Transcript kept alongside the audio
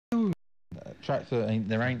Track 13,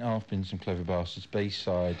 There Ain't Half Been Some Clever Bastards,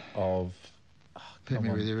 B-side of... Hit Me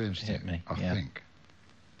With Your Rims. Hit Me, I think.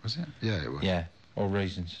 Was it? Yeah, it was. Yeah, or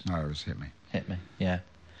Reasons. No, it was Hit Me. Hit Me, yeah.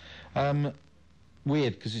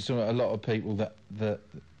 Weird, because it's a lot of people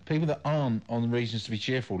that aren't on the Reasons to Be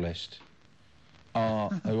Cheerful list who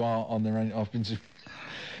are on There Ain't Half Been Some...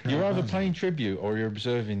 You're either paying tribute or you're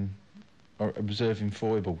observing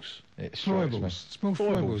foibles. Foibles. Small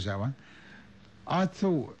foibles, that one. I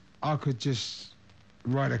thought I could just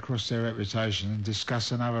right across their reputation and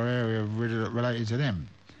discuss another area related to them.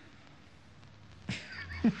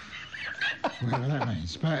 Whatever that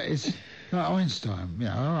means. But it's like Einstein, you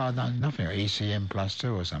know, I know nothing about ECM plus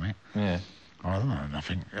 2 or something. Yeah. I don't know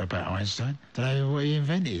nothing about Einstein. Don't know what he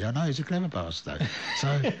invented. I know he's a clever bastard.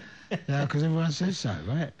 So, yeah, because everyone says so,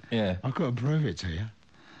 right? Yeah. I couldn't prove it to you.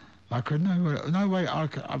 I could no way.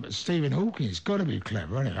 Stephen Hawking's got to be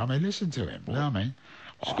clever, isn't he? I mean, listen to him. You know what I mean?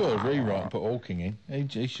 He's got to rewrite and put Hawking in.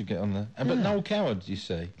 He should get on there. But Noel Coward, you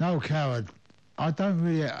see? Noel Coward. I don't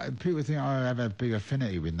really... people think I have a big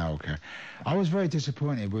affinity with Noel Coward. I was very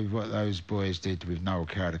disappointed with what those boys did with Noel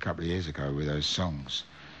Coward a couple of years ago with those songs.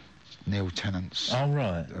 Neil Tennant's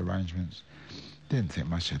arrangements. Didn't think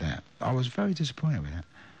much of that. I was very disappointed with that.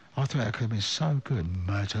 I thought that could have been so good.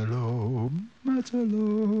 Matalo,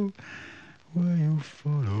 Matalo, where you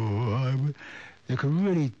follow, they could have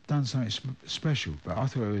really done something special, but I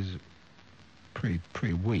thought it was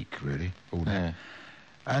pretty weak, really, all that. Yeah.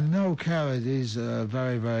 And Noel Coward is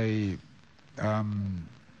very, very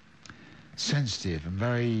sensitive and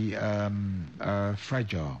very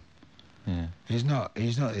fragile. Yeah. He's not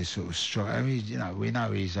this sort of strong. I mean, you know, we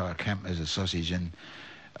know he's like camp as a sausage and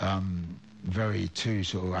very too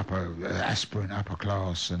sort of aspirant upper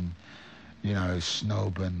class and, you know,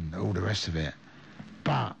 snob and all the rest of it.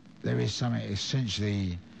 But there is something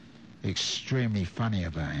essentially extremely funny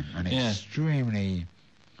about him and extremely,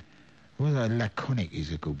 well, laconic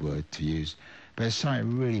is a good word to use, but there's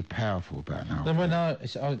something really powerful about him. No,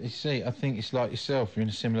 you see, I think it's like yourself, you're in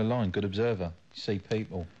a similar line, good observer. You see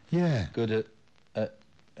people. Yeah. Good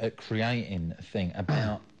at creating a thing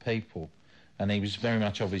about people. And he was very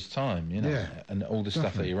much of his time, you know, and all the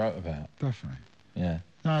stuff that he wrote about. Definitely. Yeah.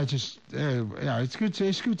 No, just you know, it's good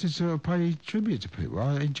to sort of pay tribute to people.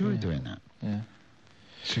 I enjoy doing that. Yeah.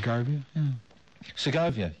 Segovia,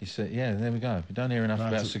 Segovia, you see, yeah, there we go. We don't hear enough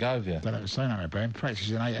about Segovia. Don't have to say nothing about him.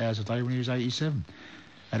 Practising 8 hours a day when he was 87.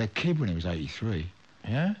 Had a kid when he was 83.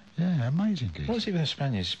 Yeah? Yeah, amazing kid. What's he with the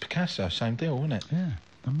Spaniards? Picasso, same deal, wasn't it? Yeah,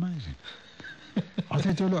 amazing. I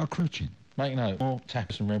think do a lot of crouching. Make note, more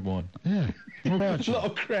tapas and red wine. Yeah. A lot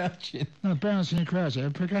of crouching. No, bouncing and crouching.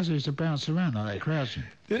 Picasso used to bounce around like that, crouching.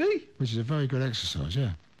 Did he? Which is a very good exercise,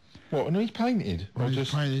 yeah. What, when he's painted? When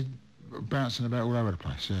he's painted, bouncing about all over the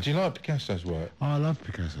place, yeah. Do you like Picasso's work? I love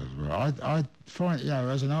Picasso's work. I find, you know,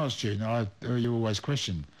 as an art student, you always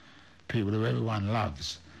question people who everyone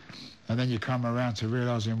loves. And then you come around to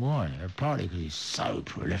realising why. Partly because he's so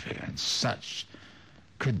prolific and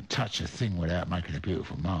couldn't touch a thing without making a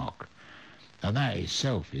beautiful mark. And that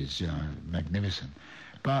itself is, you know, magnificent.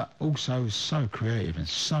 But also so creative and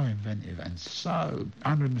so inventive and so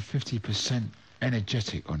 150%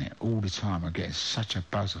 energetic on it all the time. I'm getting such a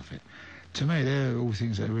buzz off it. To me, they're all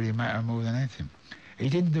things that really matter more than anything. He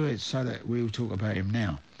didn't do it so that we'll talk about him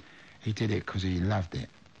now. He did it because he loved it.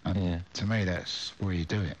 And to me, that's why you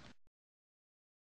do it.